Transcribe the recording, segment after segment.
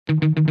Fellow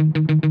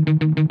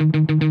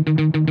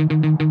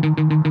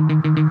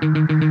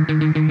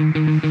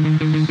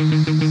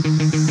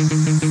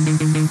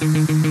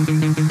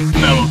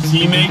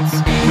teammates,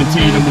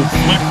 continue to move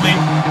swiftly.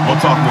 We'll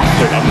talk more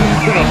soon. I'm going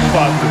to put on the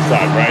positive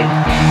side, right?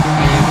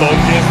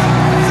 Focus,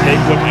 take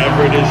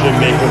whatever it is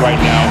you're making right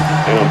now,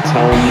 and I'm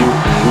telling you,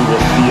 we will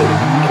see a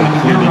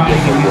completely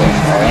different world,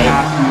 all right?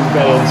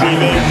 Fellow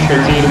teammates,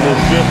 continue to move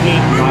swiftly.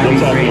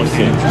 We'll talk more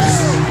soon.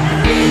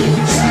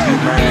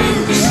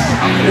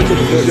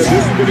 This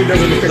is really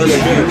never the picture of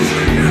dinner.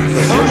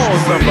 Come on,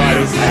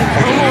 somebody.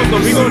 Come on, so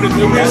we're going to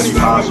do really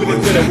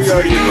confident that we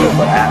already do.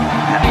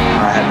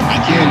 I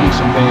can do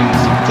some things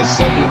to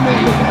supplement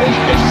what the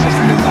education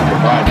system is not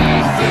providing.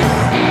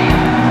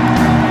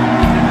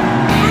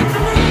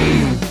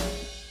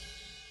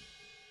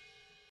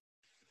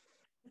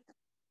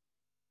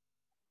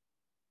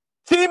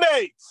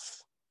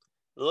 Teammates,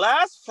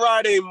 last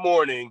Friday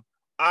morning,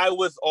 I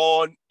was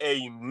on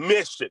a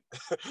mission.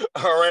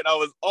 All right, I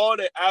was on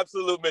an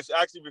absolute mission.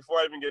 Actually, before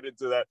I even get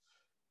into that,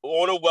 I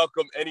want to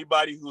welcome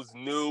anybody who's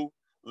new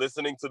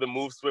listening to the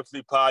Move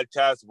Swiftly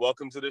podcast.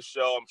 Welcome to the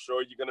show. I'm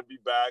sure you're going to be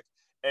back.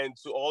 And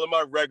to all of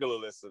my regular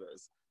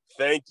listeners,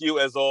 thank you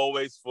as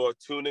always for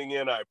tuning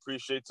in. I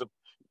appreciate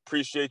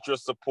your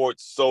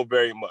support so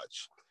very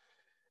much.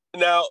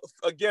 Now,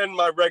 again,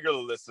 my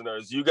regular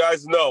listeners, you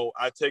guys know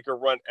I take a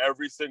run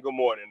every single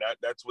morning.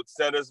 That's what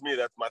centers me.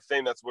 That's my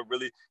thing. That's what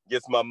really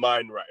gets my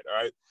mind right.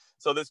 All right.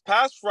 So this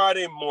past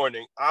Friday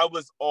morning, I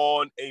was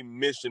on a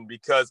mission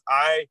because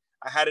I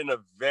had an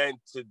event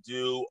to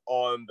do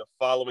on the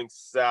following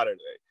Saturday.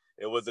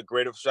 It was a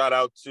great shout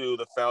out to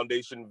the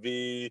Foundation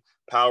V,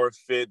 Power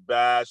Fit,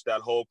 Bash, that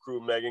whole crew,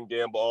 Megan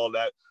Gamble, all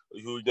that,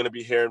 who you're going to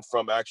be hearing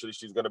from. Actually,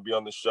 she's going to be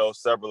on the show,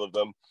 several of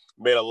them.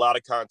 Made a lot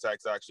of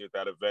contacts actually at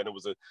that event. It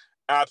was an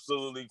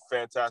absolutely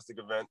fantastic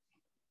event.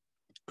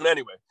 And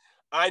anyway,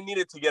 I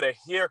needed to get a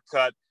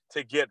haircut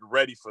to get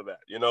ready for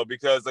that,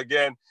 because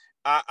again,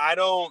 I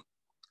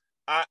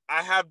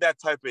have that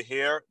type of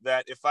hair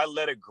that if I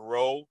let it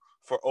grow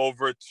for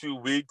over 2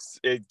 weeks,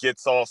 it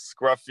gets all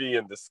scruffy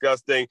and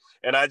disgusting.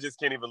 And I just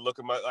can't even look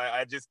at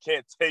I just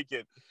can't take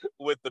it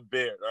with the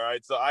beard. All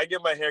right. So I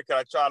get my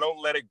haircut. I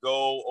don't let it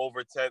go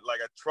over 10. I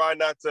try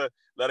not to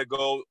let it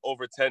go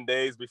over 10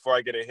 days before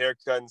I get a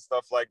haircut and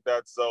stuff like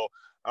that. So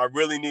I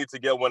really need to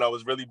get one. I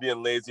was really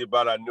being lazy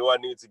about it. I knew I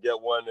needed to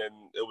get one, and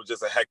it was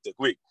just a hectic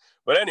week.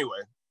 But anyway,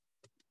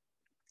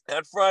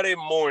 that Friday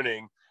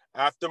morning,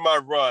 after my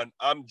run,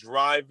 I'm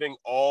driving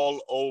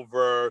all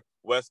over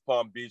West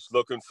Palm Beach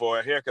looking for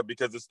a haircut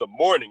because it's the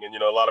morning, and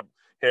a lot of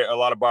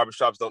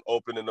barbershops don't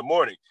open in the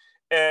morning.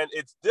 And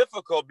it's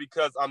difficult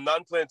because I'm not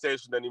in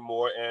Plantation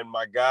anymore, and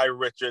my guy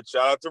Richard,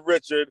 shout out to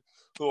Richard,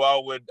 who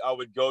I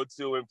would go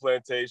to in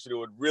Plantation, who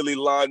would really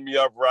line me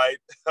up right.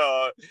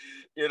 I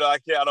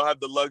don't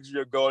have the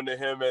luxury of going to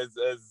him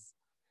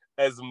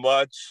as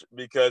much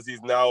because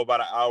he's now about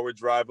an hour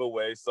drive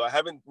away. So I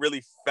haven't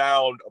really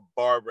found a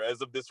barber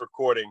as of this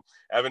recording.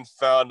 I haven't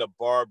found a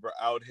barber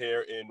out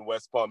here in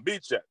West Palm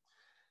Beach yet.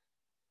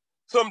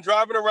 So I'm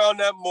driving around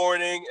that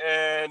morning,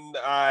 and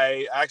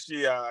I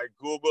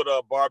Googled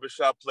a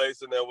barbershop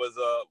place, and there was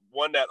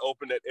one that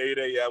opened at 8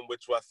 a.m.,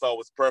 which I thought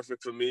was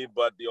perfect for me.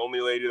 But the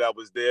only lady that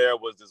was there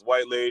was this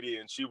white lady,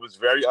 and she was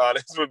very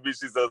honest with me.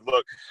 She says,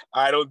 look,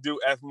 I don't do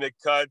ethnic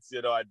cuts.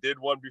 I did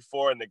one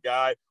before, and the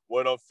guy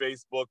went on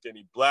Facebook, and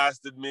he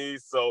blasted me.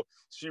 So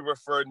she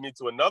referred me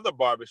to another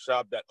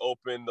barbershop that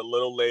opened a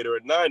little later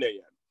at 9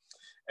 a.m.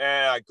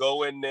 And I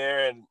go in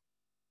there, and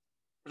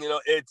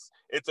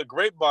it's a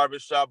great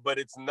barbershop, but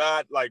it's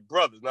not like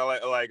Brothers, not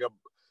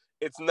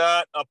it's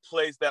not a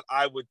place that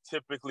I would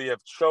typically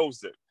have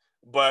chosen.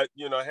 But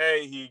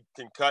hey, he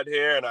can cut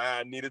hair, and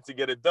I needed to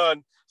get it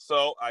done,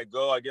 so I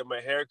get my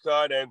hair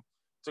cut, and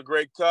it's a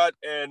great cut,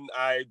 and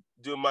I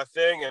do my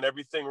thing, and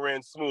everything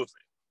ran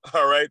smoothly.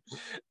 All right.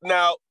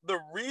 Now,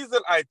 the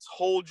reason I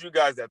told you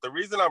guys that, the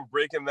reason I'm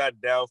breaking that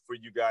down for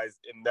you guys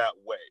in that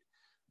way,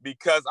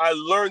 because I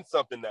learned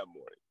something that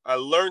morning. I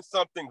learned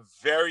something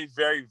very,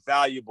 very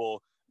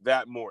valuable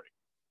that morning.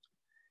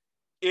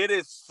 It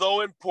is so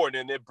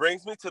important, and it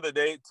brings me to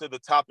the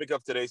topic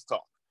of today's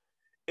talk.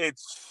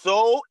 It's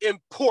so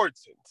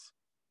important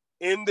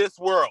in this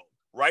world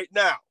right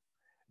now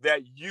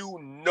that you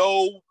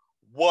know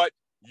what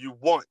you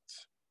want.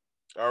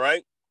 All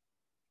right?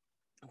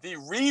 The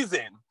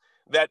reason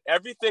that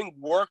everything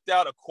worked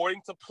out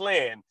according to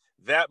plan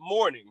that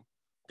morning,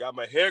 got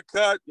my hair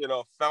cut,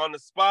 found a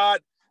spot,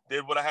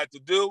 did what I had to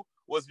do,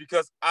 was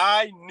because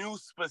I knew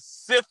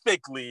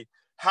specifically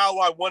how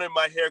I wanted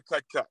my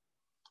haircut cut.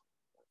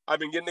 I've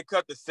been getting it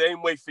cut the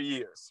same way for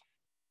years.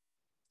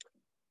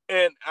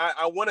 And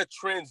I want to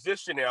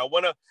transition here. I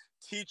want to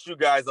teach you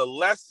guys a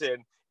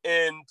lesson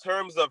in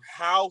terms of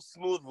how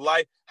smooth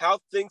life, how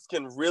things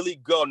can really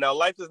go. Now,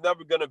 life is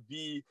never going to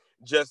be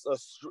just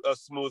a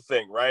smooth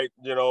thing, right?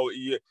 There are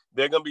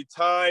going to be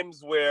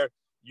times where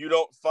you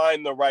don't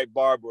find the right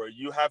barber,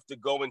 you have to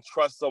go and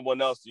trust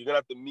someone else. You're going to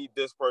have to meet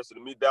this person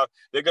and meet that.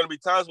 There are going to be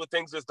times where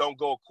things just don't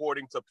go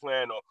according to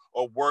plan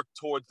or work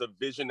towards the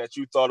vision that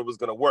you thought it was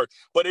going to work.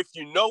 But if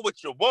you know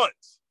what you want,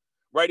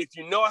 right, if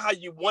you know how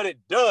you want it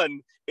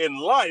done in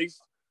life,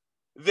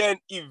 then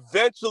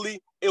eventually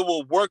it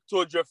will work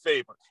towards your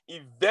favor.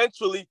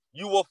 Eventually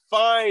you will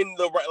find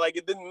the right, like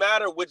it didn't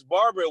matter which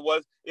barber it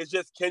was. It's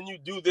just, can you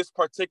do this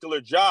particular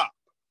job?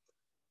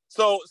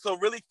 So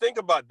really think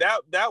about that.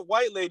 That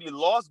white lady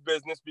lost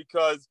business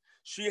because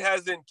she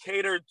hasn't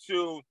catered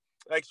to,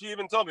 like she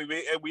even told me,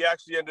 we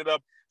actually ended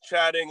up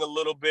chatting a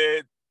little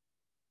bit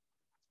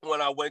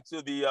when I went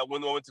to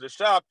the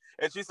shop,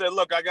 and she said,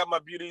 look, I got my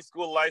beauty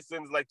school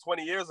license like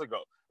 20 years ago,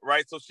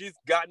 right? So she's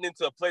gotten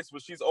into a place where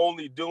she's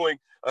only doing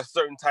a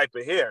certain type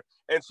of hair,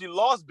 and she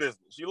lost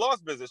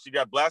business. She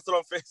got blasted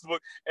on Facebook,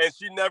 and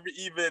she never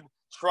even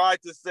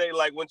tried to say,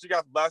 like, when she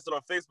got blasted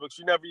on Facebook,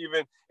 she never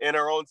even in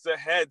her own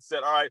head said,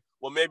 all right,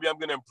 well, maybe I'm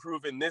going to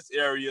improve in this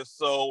area.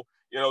 So,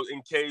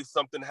 in case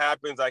something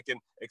happens, I can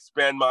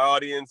expand my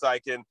audience. I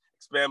can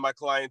expand my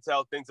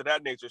clientele, things of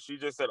that nature. She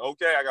just said,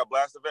 okay, I got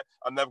blasted.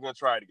 I'm never going to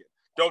try it again.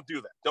 Don't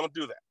do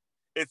that.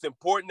 It's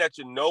important that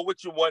you know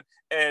what you want.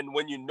 And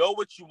when you know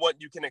what you want,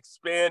 you can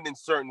expand in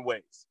certain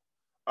ways.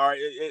 All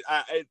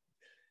right.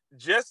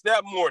 Just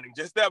that morning,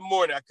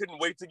 I couldn't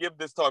wait to give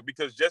this talk,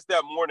 because just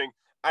that morning,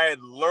 I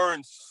had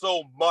learned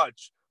so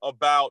much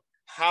about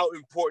how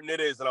important it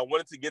is. And I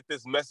wanted to get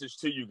this message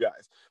to you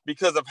guys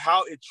because of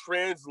how it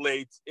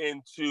translates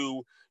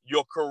into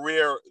your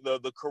career,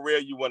 the career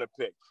you want to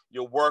pick,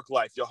 your work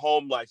life, your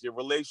home life, your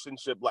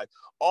relationship life,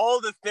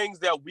 all the things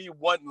that we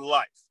want in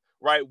life,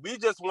 right? We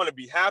just want to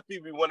be happy.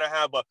 We want to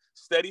have a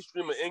steady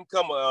stream of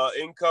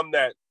income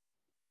that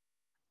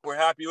we're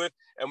happy with,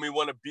 and we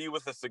want to be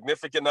with a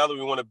significant other.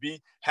 We want to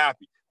be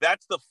happy.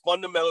 That's the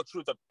fundamental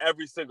truth of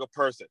every single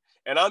person.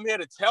 And I'm here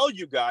to tell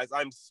you guys,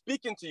 I'm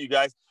speaking to you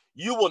guys,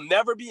 you will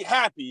never be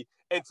happy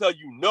until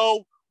you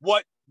know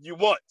what you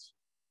want.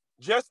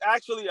 Just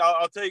actually,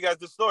 I'll tell you guys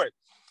this story.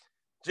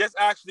 Just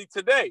actually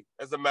today,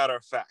 as a matter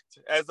of fact,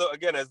 as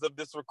of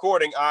this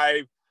recording,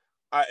 I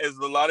as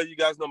a lot of you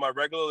guys know, my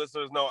regular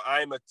listeners know,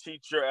 I'm a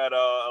teacher at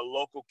a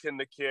local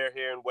kindergarten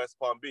here in West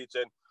Palm Beach.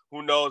 And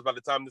who knows, by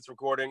the time this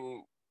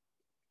recording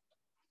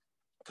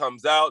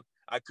comes out,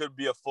 I could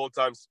be a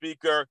full-time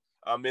speaker.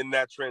 I'm in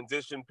that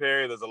transition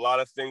period. There's a lot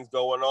of things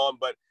going on,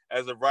 but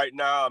as of right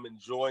now, I'm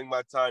enjoying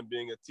my time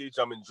being a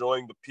teacher. I'm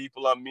enjoying the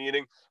people I'm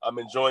meeting. I'm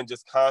enjoying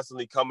just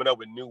constantly coming up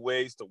with new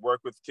ways to work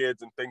with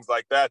kids and things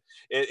like that.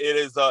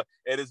 It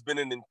has been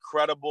an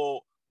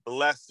incredible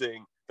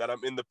blessing that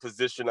I'm in the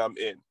position I'm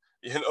in.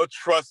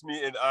 Trust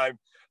me, and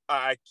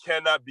I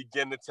cannot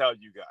begin to tell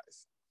you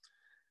guys.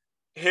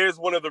 Here's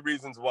one of the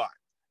reasons why.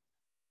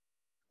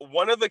 Two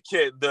of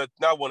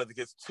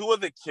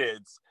the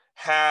kids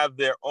have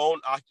their own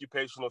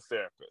occupational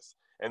therapist.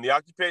 And the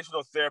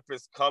occupational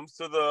therapist comes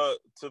to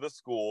the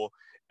school,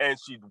 and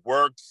she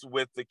works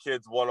with the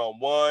kids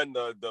one-on-one,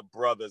 the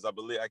brothers. I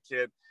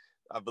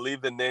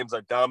believe the names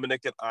are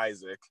Dominic and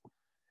Isaac.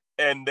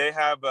 And they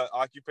have an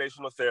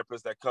occupational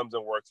therapist that comes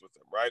and works with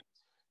them, right?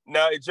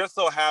 Now, it just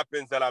so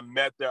happens that I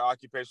met their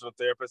occupational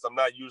therapist. I'm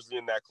not usually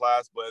in that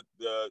class, but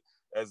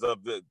as of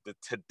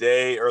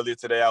earlier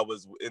today, I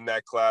was in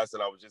that class,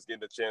 and I was just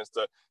getting the chance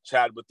to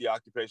chat with the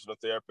occupational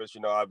therapist.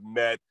 I've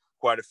met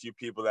quite a few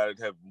people that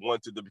have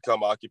wanted to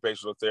become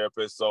occupational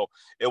therapists. So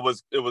it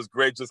was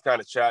great just kind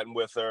of chatting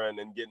with her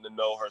and getting to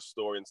know her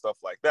story and stuff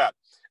like that.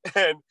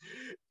 And,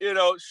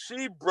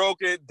 she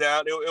broke it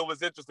down. It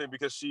was interesting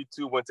because she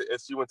went to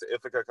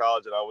Ithaca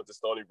College and I went to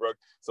Stony Brook.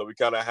 So we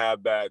kind of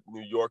had that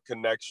New York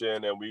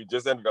connection, and we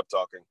just ended up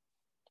talking.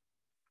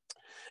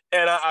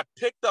 And I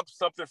picked up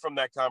something from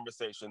that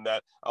conversation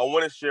that I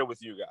want to share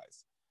with you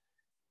guys.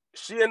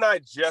 She and I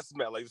just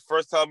met, like the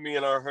first time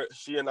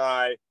she and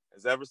I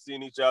has ever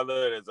seen each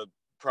other. There's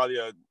probably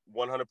a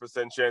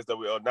 100% chance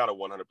that not a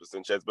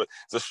 100% chance, but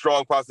it's a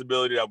strong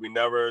possibility that we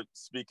never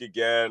speak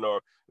again,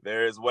 or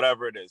there is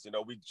whatever it is.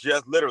 We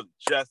literally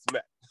just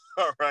met.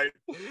 All right.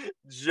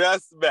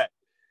 Just met.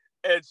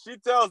 And she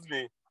tells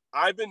me,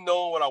 I've been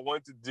knowing what I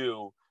want to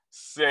do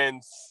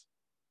since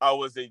I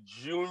was a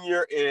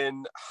junior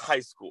in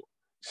high school.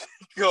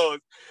 She goes,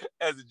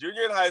 as a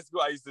junior in high school,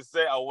 I used to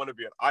say I want to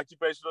be an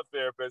occupational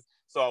therapist.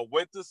 So I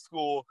went to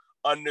school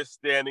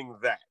understanding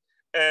that.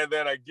 And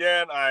then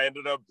again, I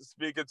ended up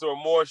speaking to her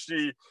more.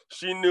 She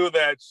knew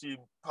that she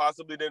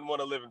possibly didn't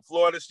want to live in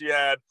Florida. She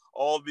had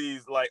all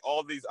these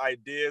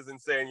ideas and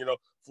saying,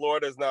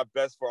 Florida is not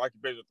best for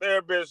occupational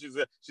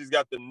therapists. She's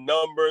got the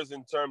numbers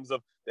in terms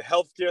of the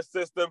healthcare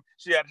system.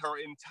 She had her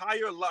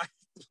entire life.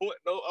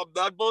 No, I'm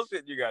not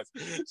bullshitting you guys.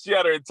 She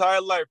had her entire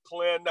life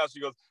planned out.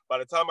 She goes, by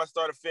the time I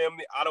start a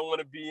family, I don't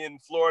want to be in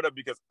Florida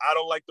because I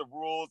don't like the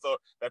rules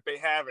that they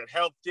have in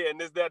healthcare and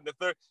this, that, and the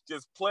third.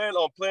 Just plan,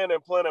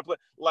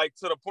 like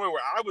to the point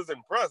where I was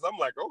impressed. I'm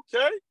like,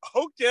 okay.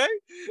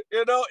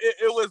 It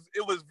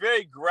was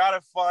very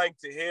gratifying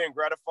to hear and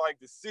gratifying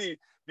to see,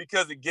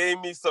 because it gave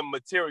me some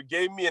material,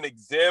 gave me an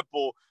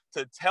example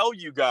to tell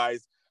you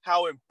guys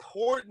how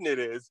important it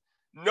is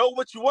know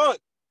what you want,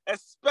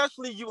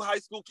 especially you high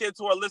school kids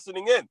who are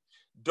listening in.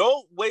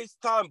 Don't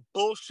waste time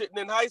bullshitting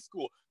in high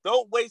school.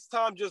 Don't waste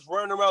time just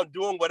running around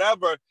doing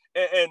whatever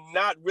and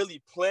not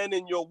really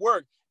planning your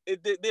work.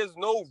 There's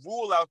no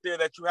rule out there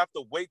that you have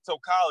to wait till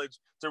college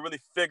to really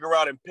figure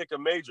out and pick a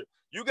major.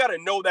 You got to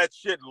know that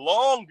shit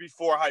long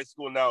before high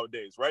school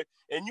nowadays, right?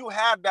 And you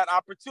have that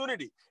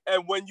opportunity.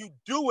 And when you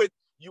do it,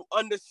 you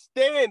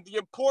understand the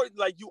importance.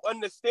 Like, you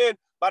understand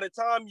by the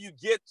time you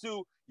get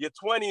to your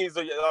 20s,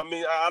 or, I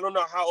mean, I don't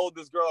know how old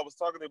this girl I was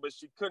talking to, but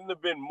she couldn't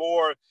have been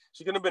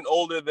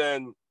older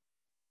than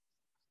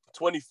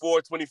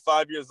 24,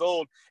 25 years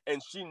old.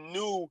 And she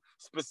knew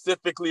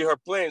specifically her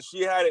plan.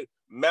 She had it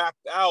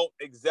mapped out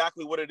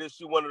exactly what it is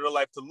she wanted her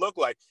life to look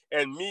like.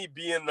 And me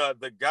being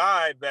the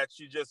guy that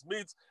she just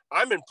meets,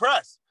 I'm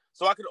impressed.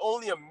 So I can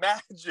only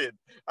imagine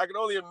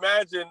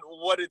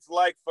what it's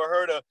like for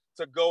her to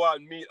go out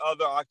and meet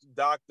other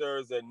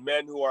doctors and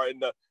men who are in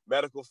the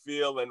medical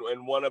field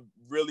and want to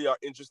really are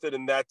interested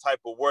in that type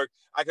of work.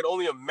 I can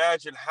only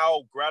imagine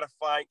how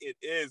gratifying it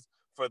is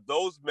for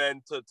those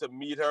men to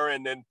meet her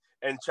and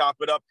chop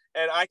it up.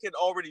 And I can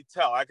already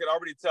tell,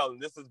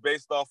 and this is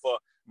based off of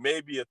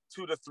maybe a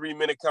 2 to 3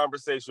 minute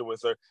conversation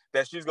with her,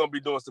 that she's going to be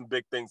doing some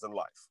big things in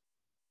life.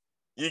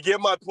 You get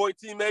my point,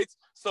 teammates?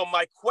 So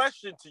my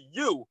question to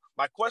you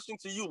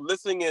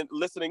listening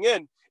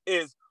in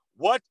is,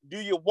 what do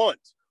you want?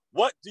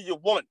 What do you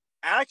want?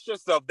 Ask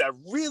yourself that.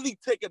 Really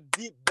take a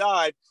deep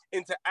dive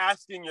into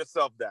asking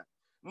yourself that.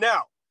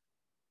 Now,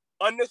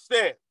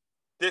 understand,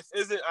 this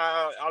isn't,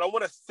 I don't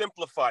want to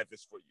simplify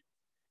this for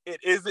you. It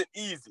isn't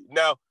easy.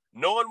 Now,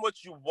 knowing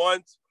what you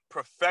want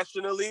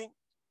professionally,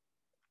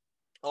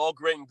 all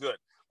great and good.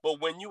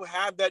 But when you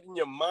have that in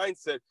your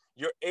mindset,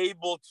 you're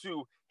able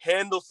to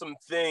handle some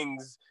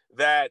things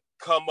that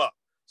come up.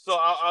 So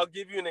I'll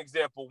give you an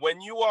example. When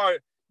you're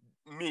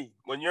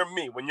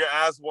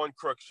Aswan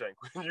Crookshank,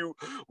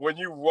 when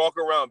you walk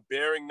around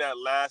bearing that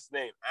last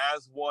name,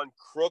 Aswan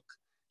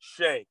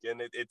Crookshank,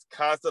 and it's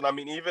constant. I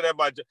mean, even at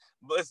my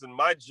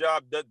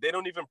job, they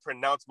don't even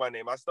pronounce my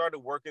name. I started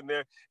working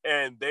there,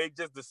 and they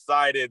just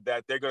decided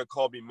that they're gonna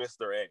call me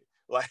Mr. A.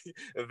 Like,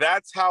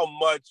 that's how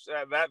much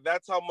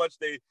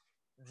they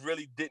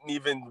really didn't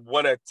even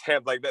want to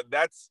attempt. Like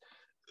that's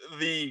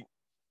the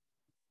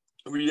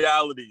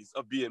realities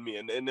of being me.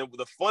 And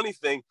the funny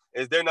thing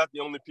is, they're not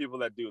the only people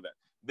that do that.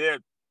 There are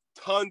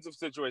tons of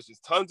situations,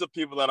 tons of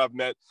people that I've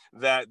met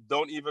that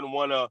don't even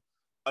want to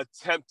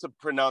attempt to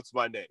pronounce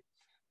my name.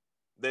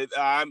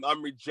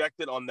 I'm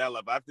rejected on that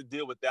level. I have to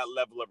deal with that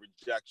level of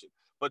rejection.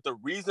 But the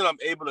reason I'm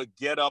able to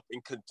get up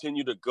and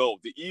continue to go,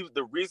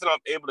 the reason I'm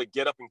able to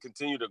get up and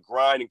continue to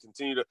grind and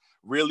continue to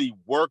really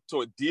work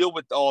to deal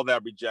with all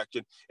that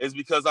rejection is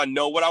because I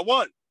know what I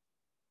want.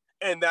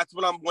 And that's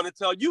what I'm going to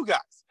tell you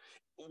guys.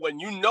 When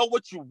you know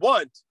what you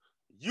want,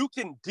 you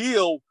can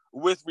deal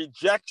with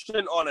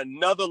rejection on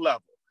another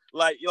level.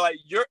 Like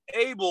you're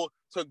able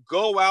to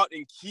go out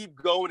and keep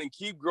going and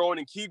keep growing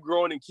and keep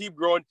growing and keep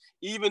growing,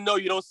 even though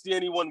you don't see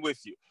anyone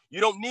with you.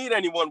 You don't need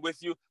anyone with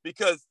you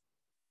because,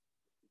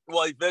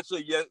 well,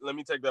 eventually, yeah, let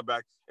me take that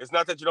back. It's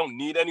not that you don't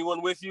need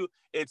anyone with you.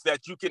 It's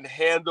that you can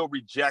handle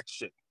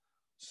rejection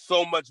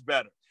so much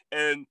better.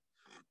 And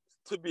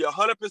to be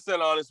 100%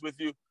 honest with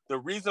you, the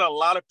reason a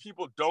lot of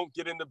people don't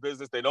get into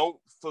business, they don't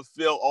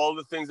fulfill all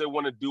the things they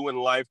want to do in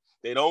life,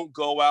 they don't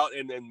go out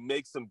and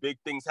make some big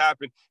things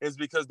happen, is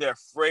because they're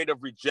afraid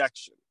of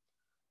rejection.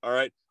 All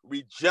right?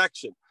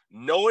 Rejection.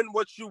 Knowing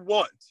what you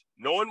want,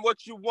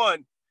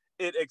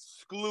 it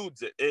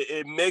excludes it.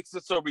 It makes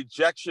it so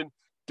rejection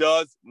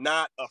does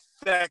not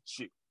affect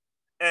you.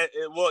 And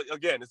well,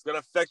 again, it's going to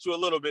affect you a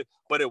little bit,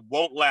 but it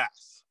won't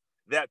last.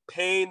 That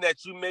pain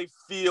that you may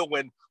feel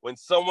when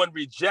someone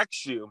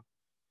rejects you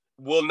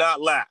will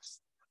not last.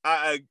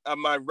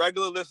 My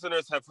regular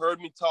listeners have heard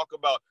me talk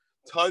about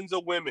tons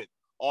of women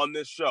on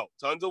this show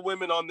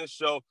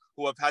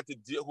who have had to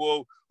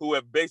deal, who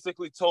have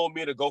basically told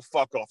me to go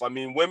fuck off. I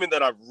mean, women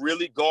that I've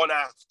really gone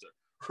after.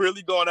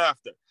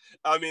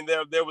 I mean,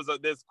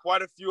 there's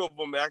quite a few of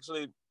them.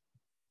 Actually,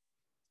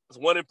 there's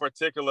one in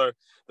particular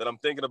that I'm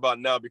thinking about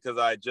now because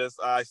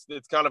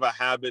it's kind of a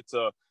habit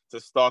to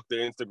stalk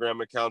their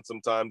Instagram account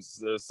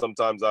sometimes.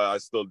 Sometimes I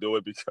still do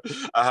it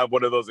because I have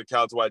one of those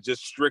accounts where I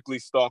just strictly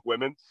stalk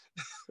women.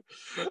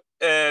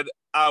 And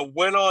I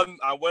went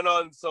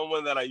on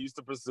someone that I used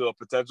to pursue, a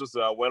potential.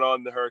 So I went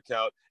on her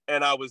account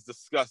and I was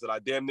disgusted. I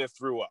damn near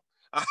threw up.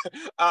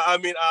 I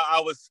mean,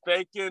 I was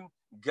thanking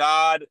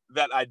God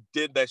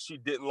that she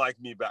didn't like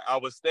me back. I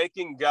was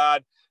thanking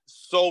God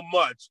so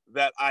much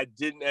that I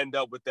didn't end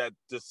up with that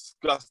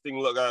disgusting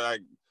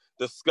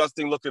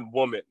looking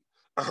woman.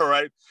 All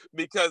right,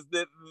 because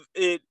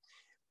it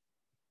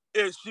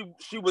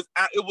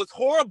was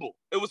horrible.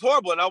 It was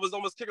horrible, and I was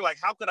almost kicking, like,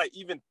 how could I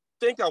even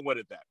think I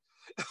wanted that?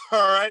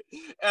 All right,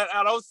 and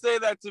I don't say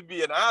that to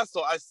be an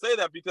asshole. I say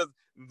that because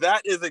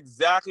that is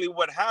exactly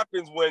what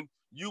happens when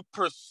you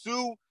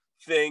pursue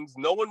things,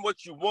 knowing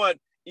what you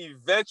want.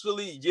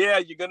 Eventually, yeah,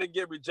 you're gonna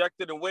get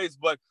rejected in ways,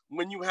 but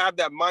when you have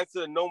that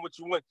mindset of knowing what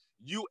you want,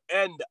 you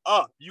end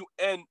up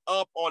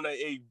on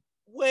a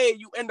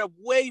end up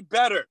way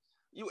better.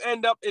 You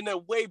end up in a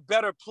way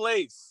better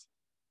place.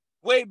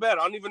 Way better.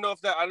 I don't even know if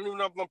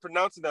I'm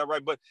pronouncing that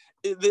right, but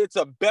it's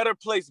a better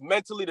place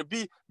mentally to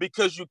be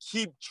because you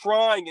keep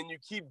trying and you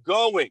keep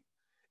going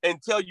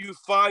until you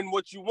find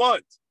what you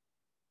want.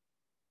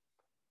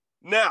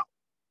 Now,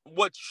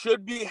 what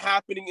should be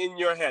happening in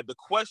your head, the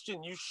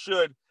question you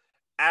should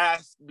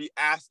be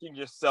asking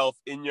yourself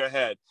in your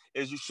head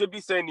is you should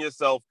be saying to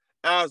yourself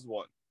as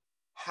one,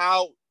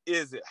 how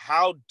is it?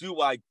 How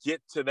do I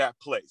get to that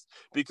place?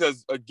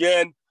 Because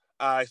again,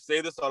 I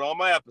say this on all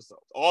my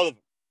episodes, all of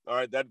them. All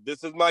right,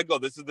 this is my goal.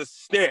 This is the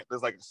stamp.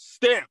 There's like a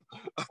stamp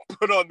I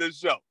put on this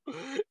show.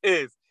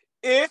 Is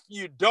if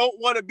you don't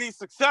want to be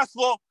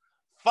successful,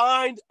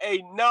 find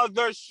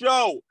another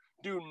show.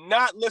 Do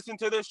not listen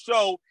to this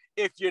show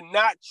if you're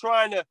not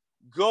trying to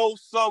go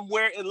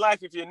somewhere in life.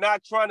 If you're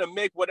not trying to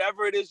make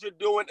whatever it is you're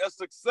doing a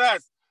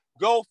success,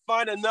 go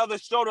find another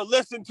show to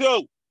listen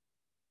to.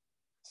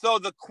 So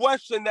the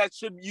question that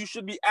you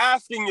should be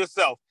asking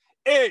yourself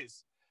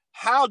is,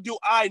 how do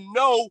I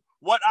know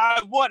what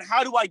I want?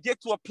 How do I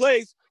get to a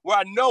place where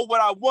I know what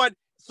I want?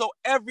 So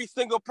every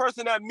single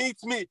person that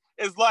meets me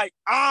is like,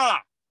 I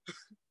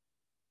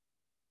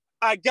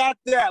got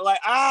that. Like,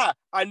 I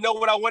know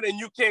what I want and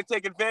you can't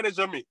take advantage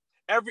of me.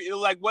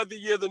 Like whether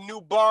you're the new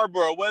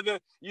barber or whether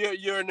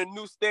you're in a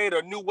new state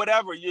or new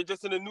whatever, you're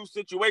just in a new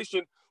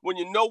situation. When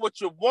you know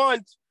what you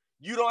want,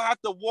 you don't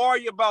have to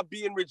worry about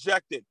being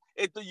rejected.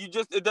 It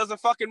doesn't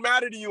fucking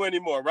matter to you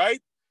anymore,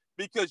 right?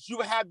 Because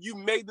you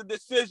made the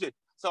decision.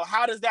 So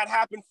how does that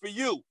happen for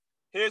you?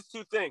 Here's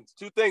two things.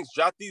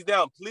 Jot these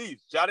down,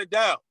 please. Jot it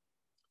down.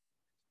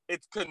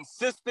 It's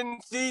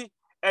consistency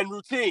and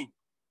routine.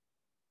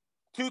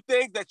 Two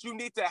things that you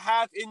need to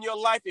have in your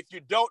life. If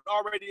you don't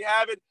already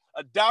have it,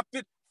 adopt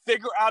it.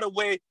 Figure out a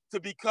way to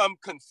become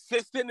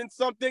consistent in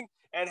something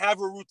and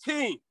have a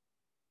routine.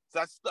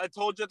 So I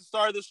told you at the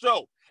start of the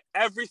show,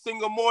 every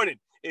single morning,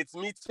 it's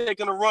me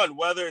taking a run,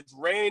 whether it's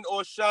rain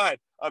or shine.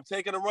 I'm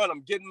taking a run.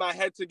 I'm getting my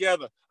head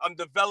together. I'm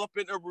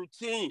developing a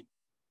routine,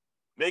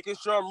 making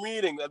sure I'm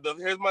reading.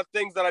 Here's my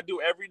things that I do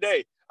every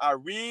day. I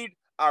read,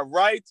 I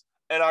write,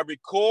 and I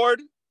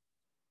record,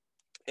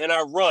 and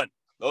I run.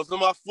 Those are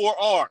my 4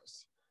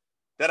 R's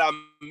that I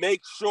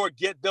make sure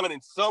get done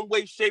in some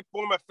way, shape,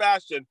 form, or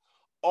fashion.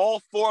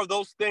 All 4 of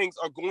those things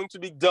are going to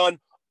be done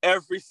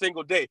every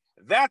single day.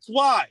 That's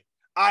why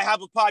I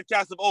have a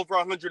podcast of over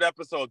 100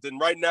 episodes, and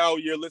right now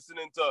you're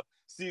listening to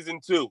season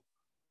 2.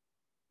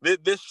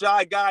 This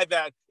shy guy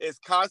that is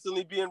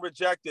constantly being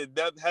rejected,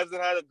 that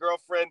hasn't had a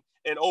girlfriend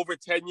in over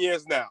 10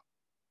 years now.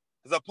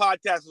 There's a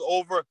podcast with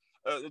over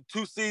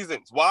 2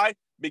 seasons. Why?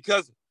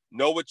 Because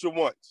know what you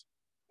want.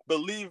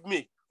 Believe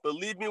me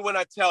when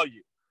I tell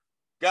you.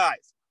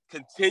 Guys,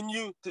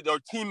 or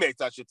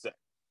teammates, I should say.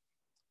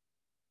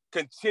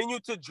 Continue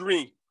to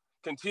dream.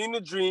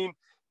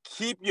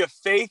 Keep your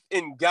faith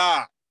in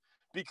God.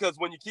 Because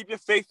when you keep your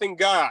faith in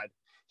God,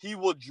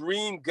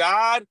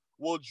 God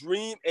will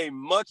dream a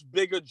much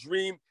bigger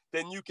dream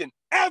than you can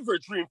ever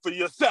dream for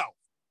yourself.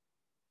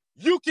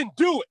 You can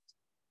do it,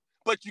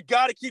 but you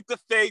got to keep the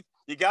faith.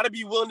 You got to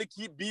be willing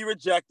to be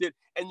rejected,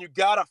 and you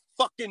got to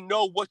fucking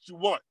know what you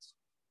want.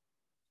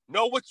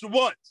 Know what you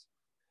want.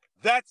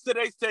 That's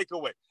today's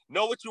takeaway.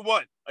 Know what you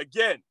want.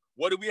 Again,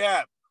 what do we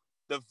have?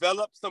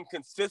 Develop some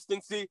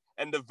consistency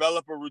and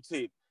develop a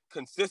routine.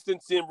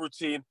 Consistency and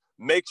routine.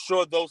 Make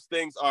sure those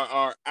things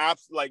are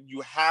like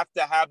you have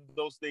to have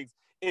those things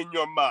in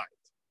your mind.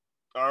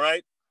 All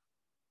right?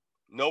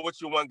 Know what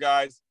you want,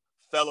 guys.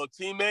 Fellow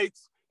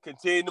teammates,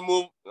 continue to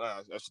move.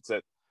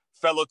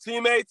 Fellow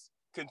teammates,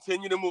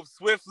 continue to move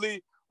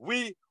swiftly.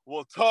 We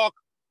will talk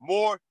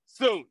more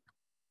soon.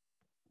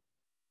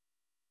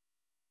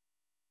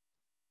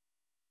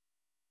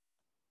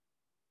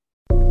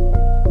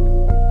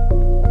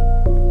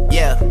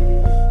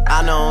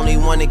 I'm the only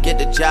one to get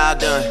the job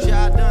done.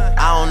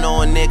 I don't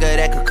know a nigga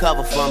that could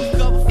cover for me.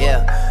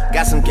 Yeah,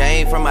 got some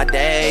game from my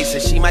day. So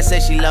she might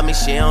say she love me,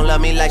 she don't love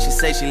me like she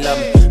say she love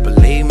me.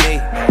 Believe me,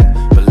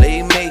 I'm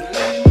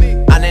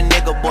that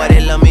nigga boy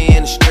that love me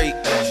in the street.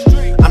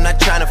 I'm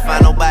not trying to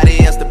find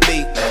nobody else to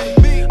be.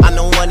 I'm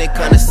the one they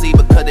couldn't see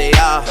because they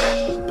are.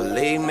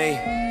 Believe me,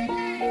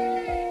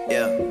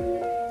 yeah.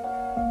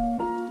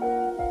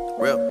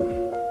 Rip.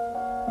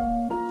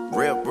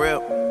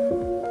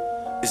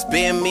 It's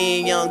been me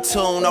and Young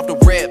Tune off the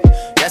rip.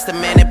 That's the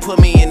man that put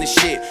me in the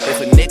shit.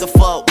 If a nigga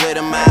fuck with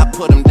him, I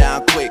put him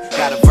down quick.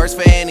 Got a verse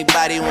for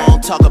anybody who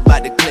won't talk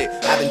about the clip.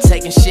 I've been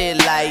taking shit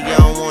like you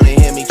don't wanna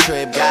hear me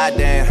trip.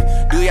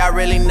 Goddamn, do y'all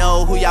really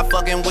know who y'all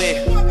fucking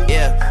with?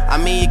 Yeah, I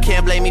mean you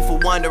can't blame me for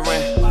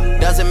wondering.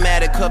 Doesn't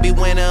matter, could be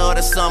winter or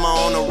the summer.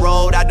 On the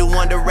road, I do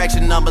One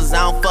Direction numbers,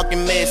 I don't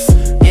fucking miss.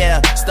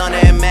 Yeah, Stunner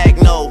and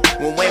Magno.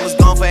 When Wayne was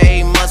gone for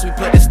 8 months, we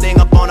put this thing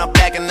up on our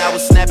back, and I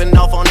was snapping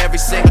off on every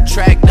single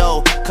track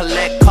though.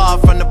 Collect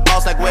card from the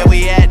boss like where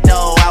we at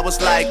though. I was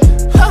like,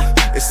 huh,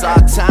 it's our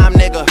time,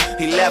 nigga.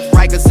 He left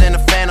Rikers in the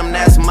Phantom,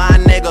 that's my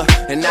nigga.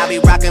 And I be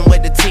rocking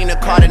with the team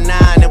that caught a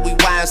 9, and we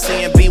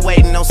YNC and be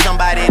waiting on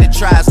somebody to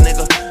try us,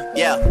 nigga.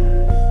 Yeah,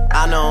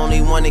 I'm the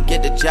only one one to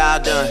get the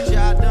job done.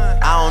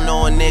 I don't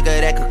know a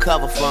nigga that could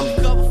cover for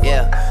me.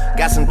 Yeah,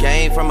 got some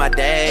game from my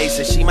day.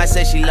 So she might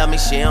say she love me,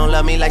 she don't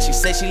love me like she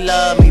said she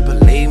love me.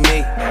 Believe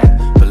me,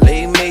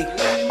 believe me.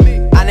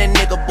 I'm that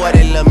nigga boy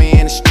that love me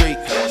in the street.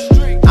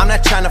 I'm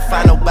not trying to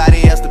find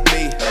nobody else to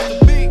be.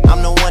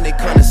 I'm the one they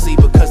come to see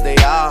because they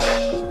are.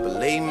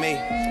 Believe me.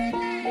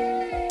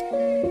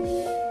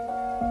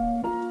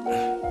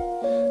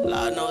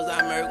 Lord knows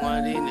I murdered one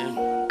of these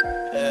niggas.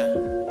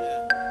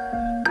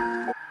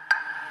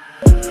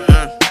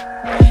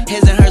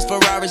 His and hers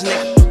Ferraris,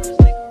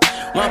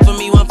 nigga. One for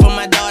me, one for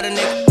my daughter,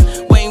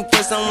 nigga. Waiting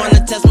for someone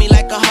to test me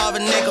like a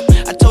Harvard,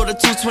 nigga. I told her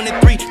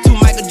 223, 2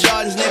 Michael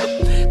Jordans,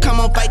 nigga. Come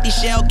on, fight these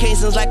shell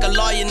casings like a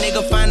lawyer,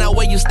 nigga. Find out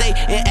where you stay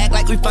and act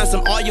like we find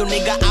some oil,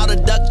 nigga. Out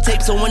of duct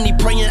tape, so when he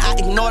praying, I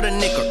ignore the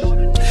nigga.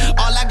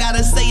 All I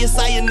gotta say is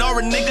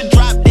sayonara, nigga.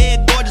 Drop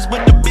dead gorgeous,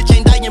 but the bitch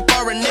ain't dying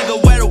for a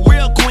nigga. Where the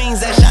real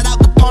queens at? Shout out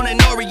Capone and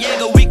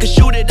Noriega. We could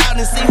shoot it out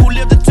and see who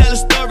lived to tell a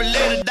story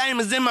later.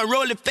 Diamonds in my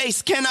rolling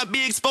face, cannot be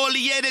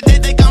exfoliated. They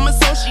think I'm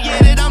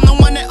associated, I'm the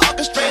one that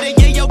orchestrated.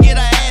 Yeah, yo, get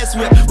her ass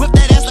whipped. Whip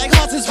that ass like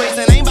horses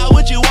racing. Ain't about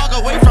what you walk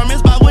away from,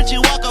 it's about what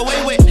you walk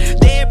away with.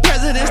 Dead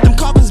presidents, them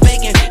coffins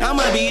vacant.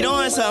 I'ma be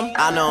doing something.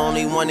 I'm the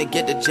only one to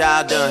get the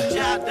job done.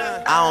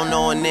 I don't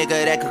know a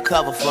nigga that could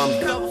cover for me.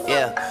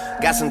 Yeah,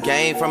 got some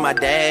game from my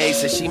day.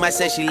 So she might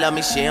say she love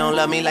me, she don't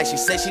love me like she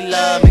said she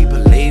love me.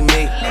 Believe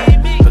me,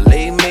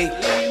 believe me.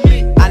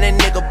 I'm that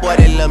nigga boy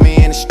that love me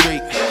in the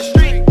street.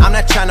 I'm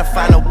not trying to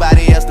find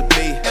nobody else to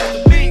be.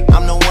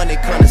 I'm the one they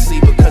come to see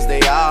because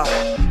they are.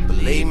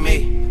 Believe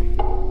me.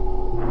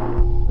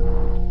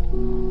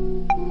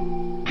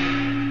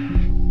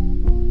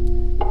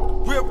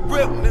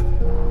 Rip, nigga.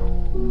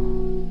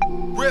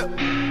 Rip.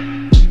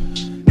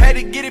 Had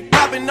to get it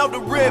poppin' off the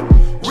rip.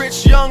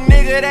 Rich young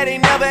nigga that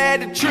ain't never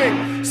had the trick.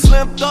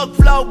 Slim thug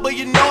flow, but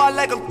you know I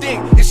like 'em thick.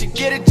 If she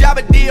get a job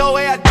at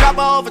DOA, I drop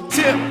her off a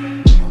tip.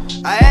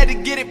 I had to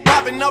get it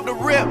poppin' off the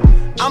rip.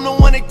 I'm the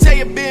one that tell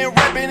you been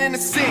rapping in the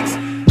 6.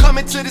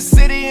 Coming to the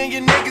city and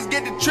your niggas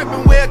get the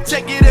trippin'. We'll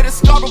take you to the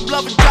Scarborough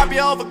Bluff and drop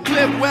you off a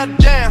cliff. Well,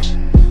 damn,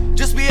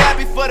 just be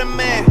happy for the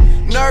man.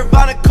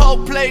 Nirvana,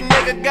 Coldplay,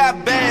 nigga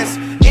got bands.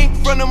 Ink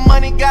from the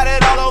money, got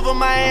it all over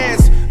my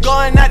hands.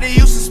 Going out to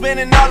Houston,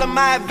 spending all of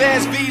my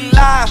advance. V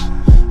Live,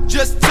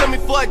 just took me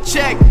for a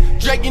check.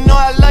 Drake, you know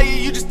I love you,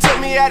 you just took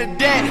me out of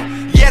debt.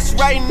 Yes,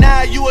 right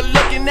now you are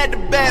looking at the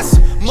best.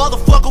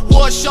 Motherfucker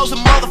award shows and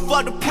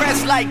motherfuck the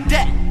press like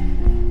that.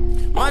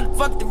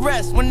 Motherfuck the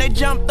rest. When they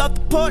jumped off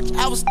the porch,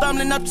 I was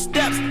stumbling up the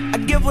steps. I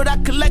give what I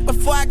collect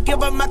before I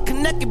give up my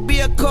connect. It be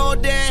a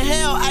cold day in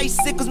hell.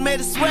 Icicles made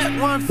of sweat,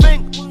 one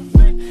finger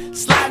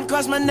sliding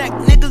across my neck.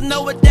 Niggas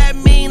know what that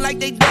mean, like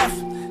they deaf.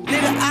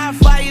 Nigga, I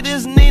fire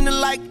this Nina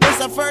like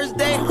this. Our first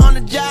day on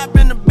the job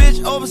and the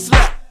bitch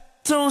overslept.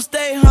 Tune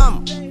stay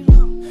humble.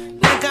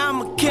 Nigga,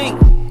 I'm a king.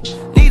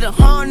 Need a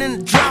horn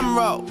and a drum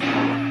roll.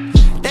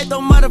 They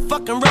throw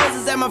motherfucking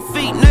roses at my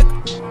feet, nigga.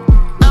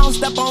 I don't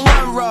step on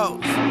one road,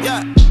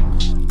 yeah.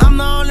 I'm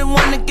the only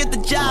one to get the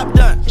job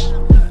done.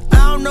 I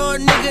don't know a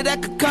nigga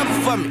that could cover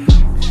for me.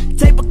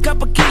 Tape a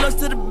couple kilos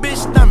to the bitch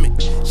stomach.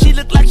 She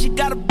look like she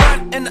got a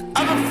blunt in the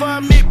oven for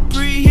a mid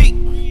preheat.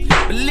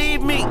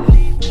 Believe me,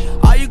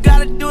 all you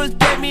gotta do is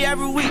pay me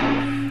every week.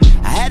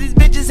 I had these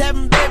bitches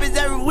having babies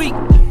every week.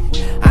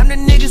 I'm the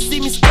nigga see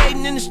me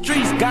skating in the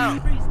streets,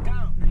 gone.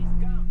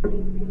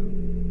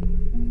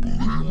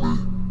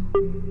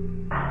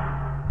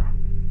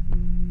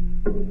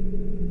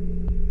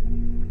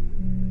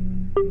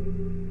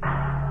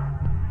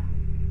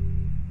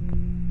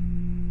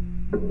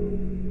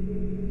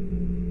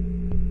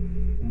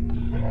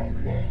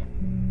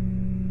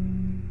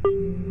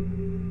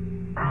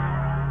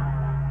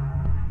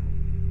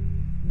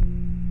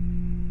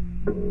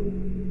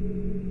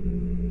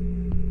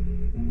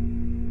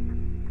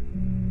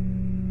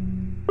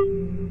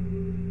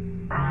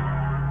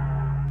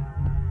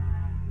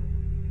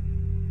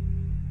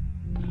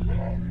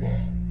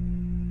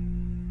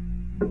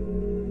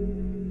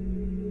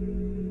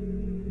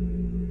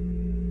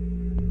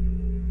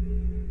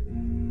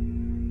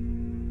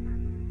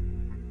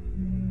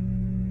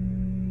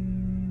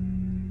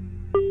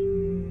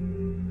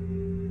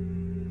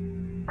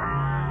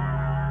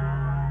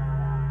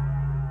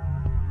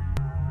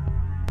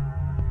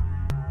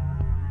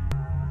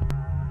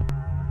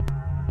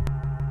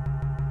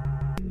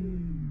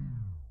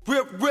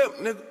 Rip,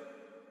 nigga.